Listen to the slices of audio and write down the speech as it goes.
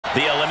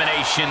The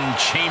Elimination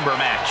Chamber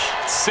match.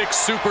 6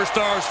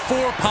 superstars,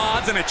 4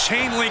 pods, and a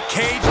chain link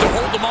cage to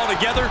hold them all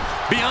together.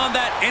 Beyond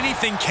that,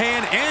 anything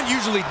can and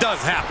usually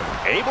does happen.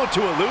 Able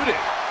to elude it.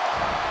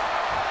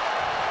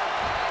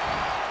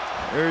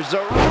 There's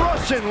a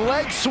Russian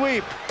leg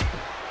sweep.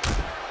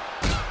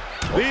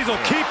 These will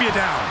keep you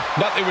down.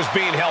 Nothing was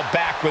being held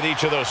back with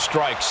each of those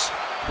strikes.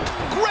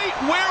 Great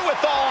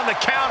wherewithal on the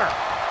counter.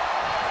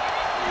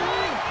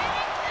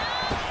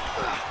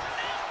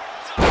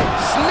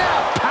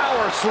 Snap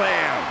power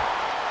slam.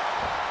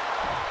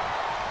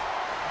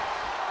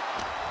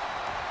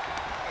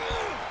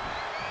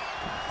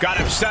 Got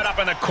him set up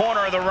in the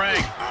corner of the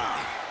ring.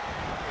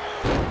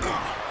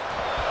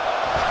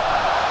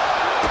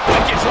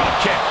 Wicked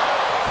drop kick.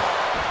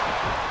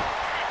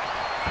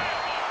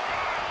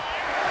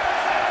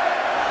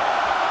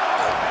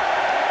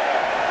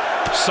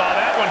 Saw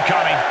that one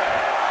coming.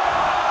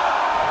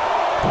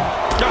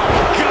 Oh,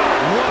 God,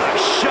 what a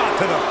shot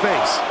to the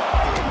face.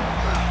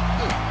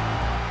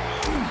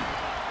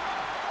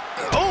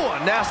 Oh,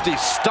 a nasty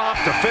stop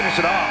to finish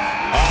it off.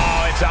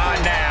 Oh, it's on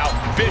now.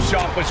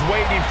 Bischoff was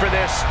waiting for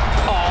this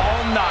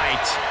all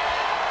night.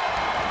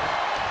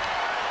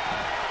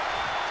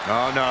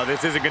 Oh, no,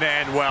 this isn't going to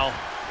end well.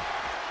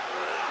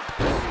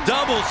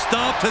 Double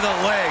stomp to the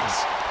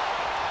legs.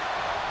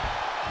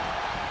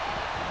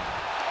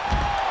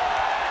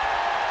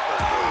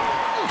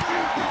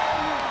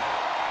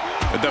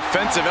 A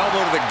defensive elbow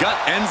to the gut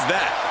ends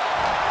that.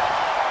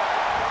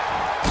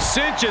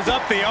 Cinches up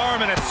the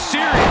arm and a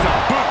series of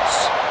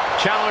boots.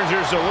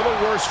 Challenger's a little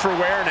worse for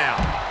wear now.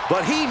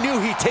 But he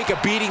knew he'd take a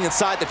beating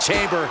inside the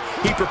chamber.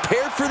 He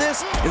prepared for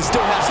this and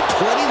still has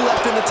plenty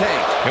left in the tank.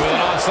 And with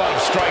an onslaught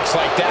of strikes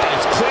like that,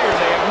 it's clear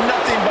they have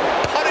nothing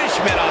but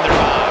punishment on their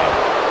mind.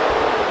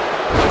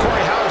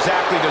 Corey, how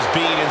exactly does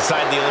being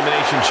inside the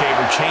Elimination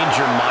Chamber change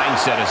your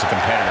mindset as a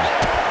competitor?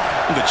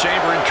 The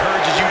chamber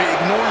encourages you to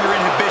ignore your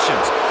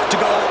inhibitions, to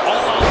go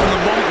all out from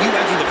the moment you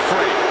enter the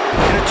fray.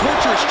 In a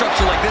torturous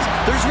structure like this,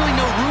 there's really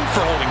no room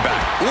for holding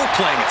back or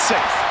playing it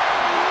safe.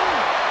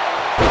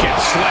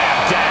 Gets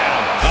slammed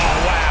down. Oh,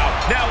 wow.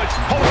 Now it's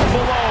Post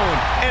Malone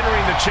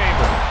entering the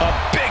chamber. A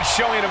big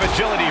showing of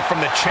agility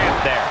from the champ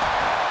there.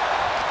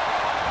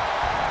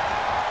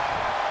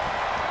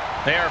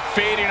 They are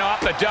feeding off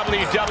the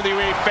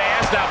WWE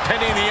fans, now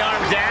pinning the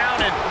arm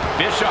down, and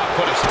Bischoff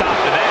put a stop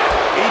to that.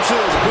 Each of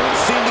those boots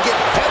seem to get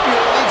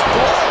heavier with each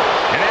blow.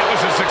 And that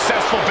was a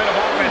successful bit of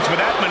offense with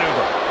that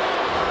maneuver.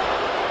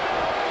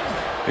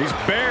 He's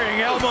burying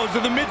elbows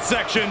in the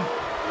midsection.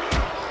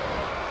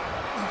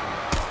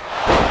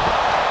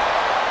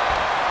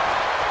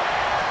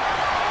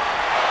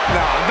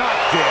 No, not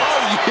this.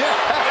 Oh,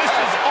 yeah. This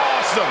is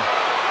awesome.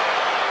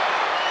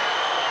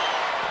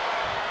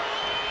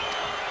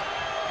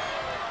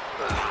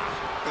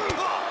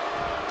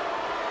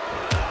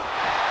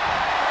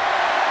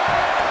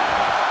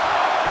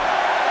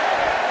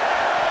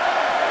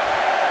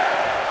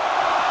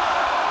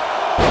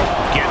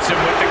 Gets him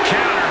with the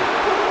counter.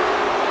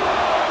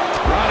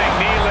 Running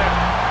knee lift.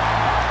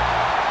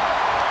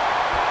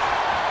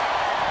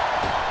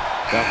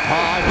 The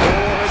pod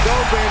door is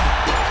open.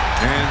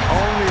 And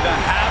only the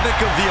havoc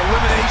of the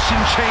Elimination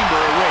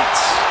Chamber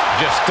awaits.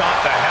 Just stomped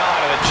the hell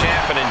out of the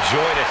champ and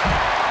enjoyed it.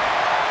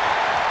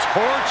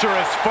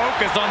 Torturous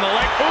focus on the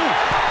leg. Ooh!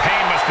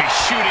 Pain must be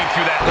shooting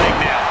through that leg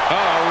now.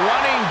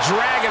 Running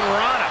Dragon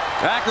Rana.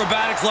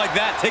 Acrobatics like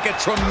that take a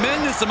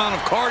tremendous amount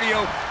of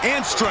cardio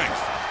and strength.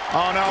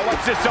 Oh no,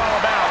 what's this all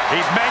about?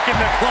 He's making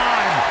the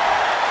climb.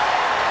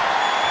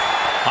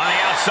 On the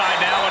outside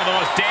now, one of the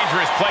most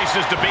dangerous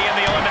places to be in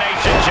the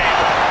Elimination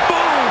Chamber.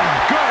 Boom!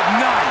 Good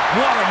night.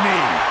 What a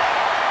knee.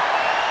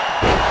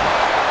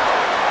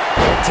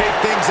 They'll take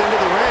things into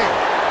the ring.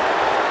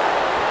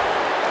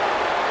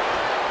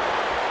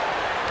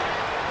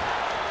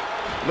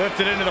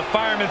 Lifted into the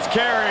fireman's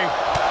carry.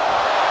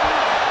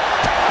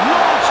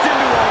 Launched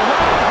into a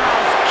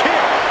roundhouse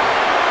kick.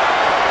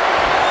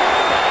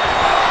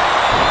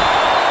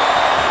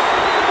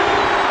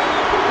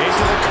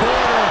 Into the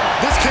corner.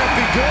 This can't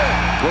be good.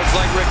 Looks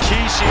like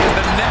Rikishi is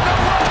the next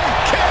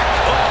kick.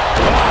 Oh,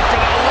 for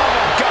the love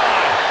of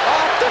God.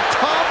 Off the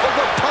top of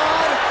the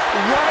pod,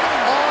 right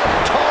on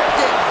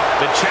target.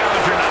 The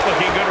challenger not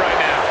looking good right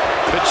now.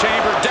 The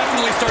chamber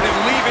definitely starting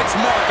to leave its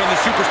mark on the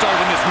superstars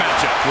in this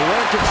matchup. You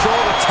want to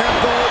control the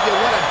tempo, you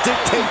want to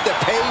dictate the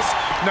pace.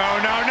 No,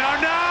 no, no,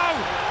 no!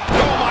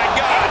 Oh, my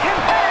God.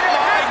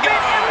 My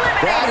God.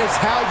 That is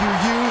how you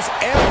use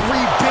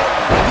every bit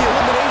of the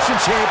Elimination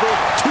Chamber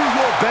to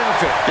your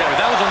benefit. Yeah, but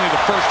that was only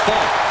the first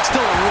fall.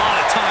 Still a lot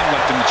of time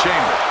left in the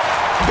chamber.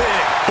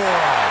 Big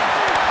forearm.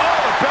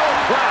 Oh, the belly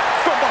drop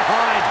from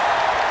behind.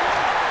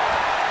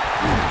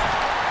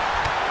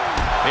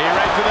 He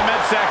right to the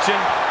midsection.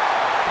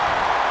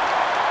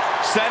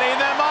 Setting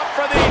them up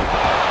for the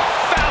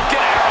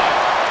Falcon Arrow.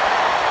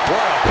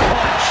 What a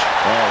punch.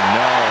 Oh,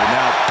 no.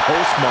 Now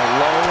Post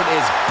Malone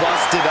is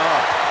busted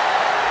up.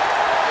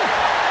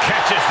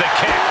 Catches the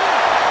kick.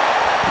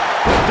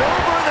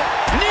 Over the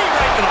Knee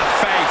right to the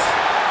face.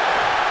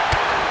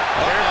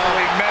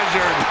 Carefully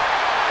measured.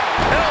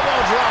 Elbow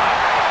drop.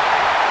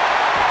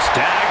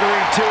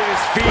 to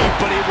his feet,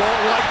 but he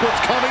won't like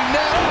what's coming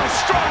now. Oh,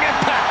 strong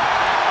impact.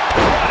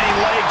 Running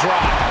leg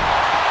drop.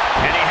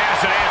 And he has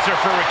an answer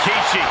for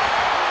Rikishi.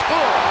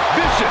 Oh,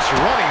 vicious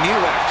running knee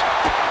lift.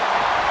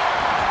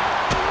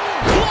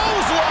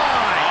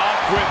 Clothesline!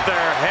 Off with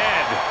their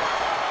head.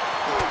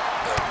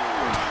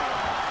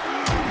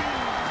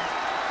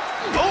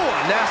 Oh,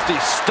 a nasty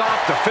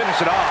stop to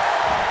finish it off.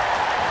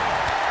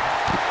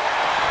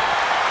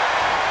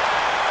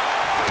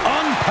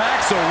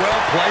 Unpacks a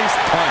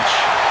well-placed punch.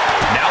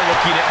 Now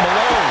looking at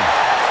Malone.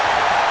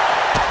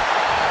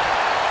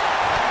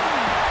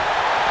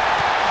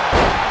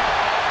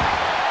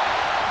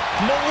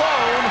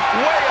 Malone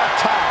way up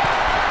top.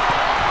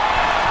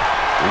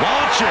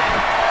 Launching.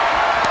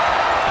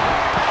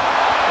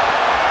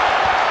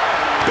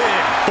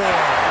 Big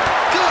forearm.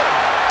 Good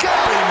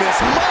golly, Miss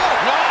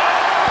Monk.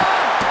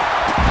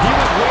 He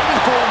was waiting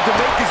for him to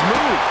make his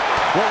move.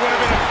 What would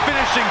have been a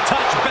finishing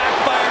touch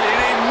backfired in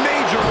a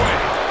major way.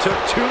 Took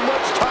too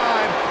much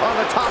time on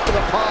the top of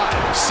the pod.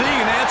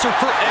 Seeing an answer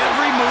for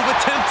every move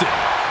attempted.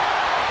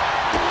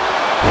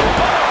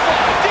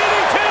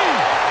 DDT!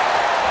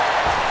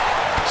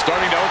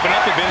 Starting to open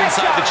up a bit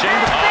inside the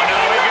chamber. Oh,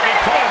 no, he could be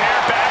caught here.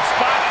 Bad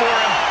spot for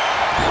him.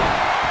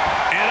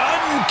 And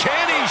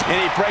uncanny. And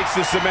he breaks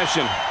the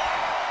submission.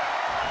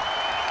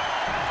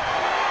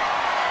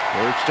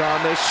 Perched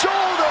on the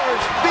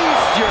shoulders.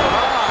 Feast your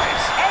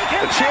eyes.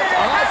 The champ's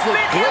eyes look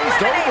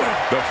glazed over.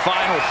 The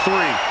final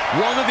three.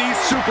 One of these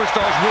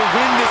superstars will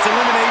win this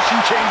Elimination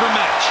Chamber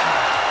match.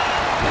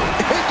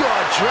 Into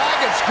a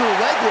dragon screw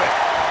leg whip.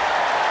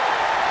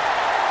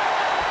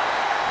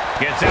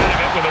 Gets out of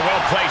it with a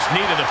well-placed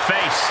knee to the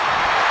face.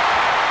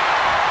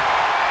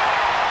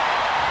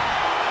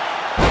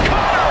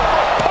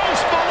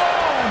 Post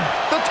Malone.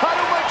 The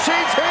title might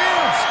change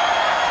hands.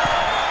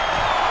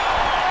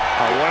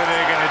 Oh, what are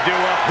they going to do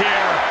up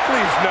here?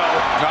 Please no.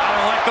 I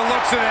don't like the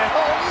looks of it.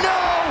 Oh no.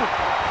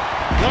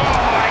 Oh,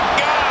 my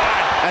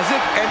God. As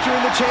if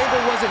entering the chamber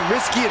wasn't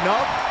risky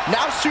enough,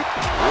 now shoot.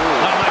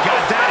 Oh, my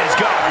God, that is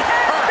good.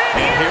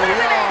 And here we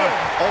are,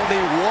 only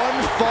one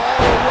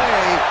fall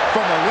away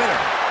from a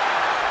winner.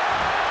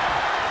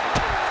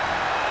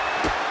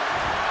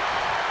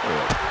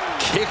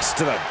 Kicks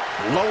to the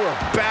lower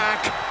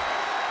back,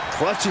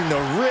 clutching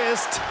the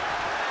wrist.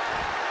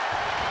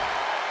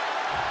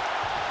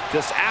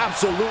 Just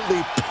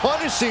absolutely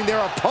punishing their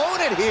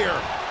opponent here,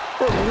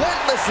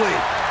 relentlessly.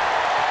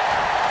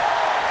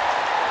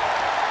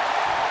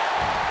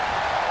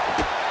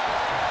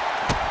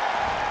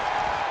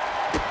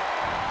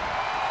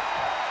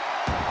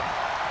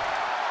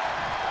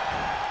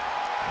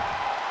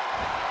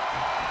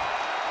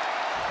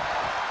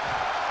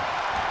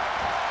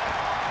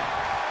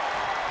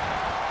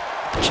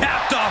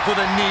 Capped off with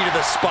a knee to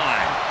the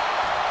spine.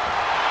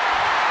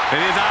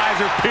 And his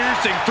eyes are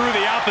piercing through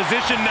the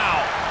opposition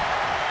now.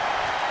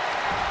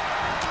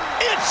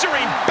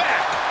 Answering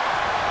back.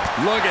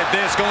 Look at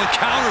this, going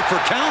counter for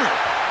counter.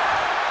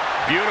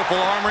 Beautiful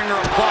arm wringer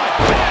applied.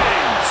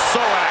 Bang! So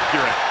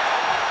accurate.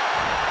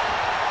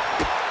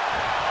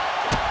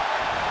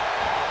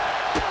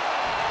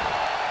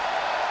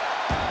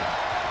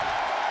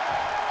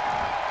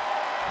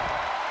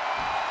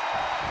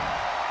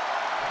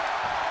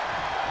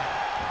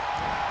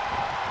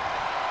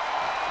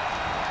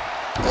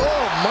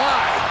 Oh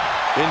my!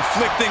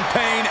 Inflicting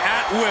pain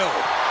at will.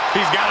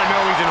 He's got to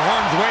know he's in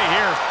harm's way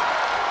here.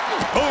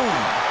 Boom!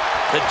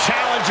 The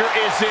challenger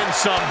is in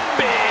some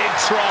big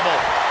trouble.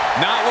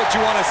 Not what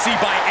you want to see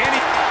by any...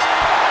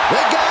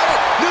 They got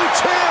it! New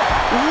champ!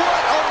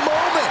 What a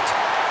moment!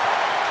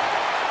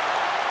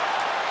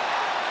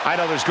 I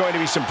know there's going to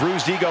be some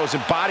bruised egos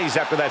and bodies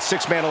after that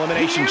six-man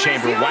elimination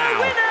chamber.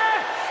 Wow.